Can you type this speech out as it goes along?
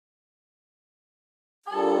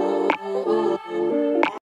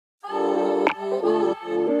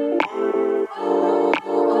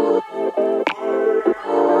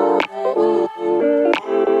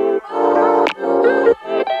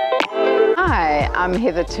Hi, I'm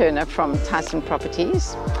Heather Turner from Tyson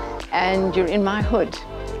Properties, and you're in my hood.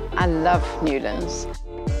 I love Newlands.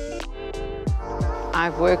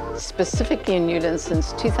 I've worked specifically in Newlands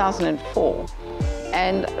since 2004,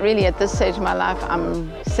 and really at this stage of my life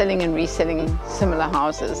I'm selling and reselling similar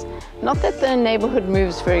houses. Not that the neighbourhood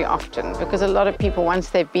moves very often, because a lot of people, once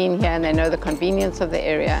they've been here and they know the convenience of the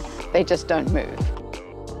area, they just don't move.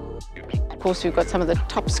 Of course, we've got some of the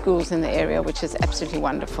top schools in the area, which is absolutely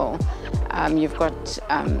wonderful. You've got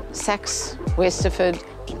Saks, Westerford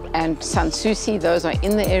and Sanssouci, those are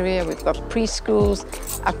in the area. We've got preschools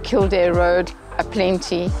up Kildare Road,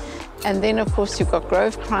 aplenty. And then of course you've got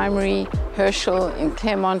Grove Primary, Herschel in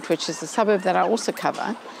Claremont, which is a suburb that I also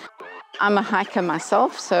cover. I'm a hiker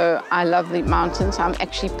myself, so I love the mountains. I'm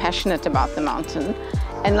actually passionate about the mountain.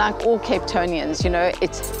 And like all Cape Townians, you know,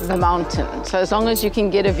 it's the mountain. So as long as you can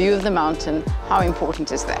get a view of the mountain, how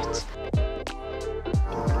important is that?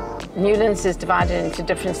 Newlands is divided into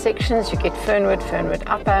different sections. You get Fernwood, Fernwood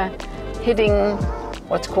Upper, Hidding,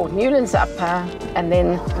 what's called Newlands Upper, and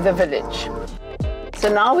then the village.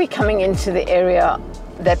 So now we're coming into the area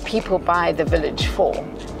that people buy the village for.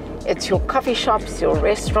 It's your coffee shops, your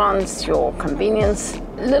restaurants, your convenience,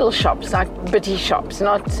 little shops, like bitty shops,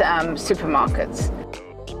 not supermarkets.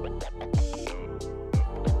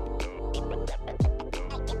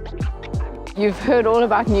 You've heard all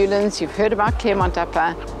about Newlands, you've heard about Claremont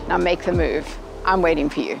Upper, now make the move. I'm waiting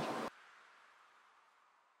for you.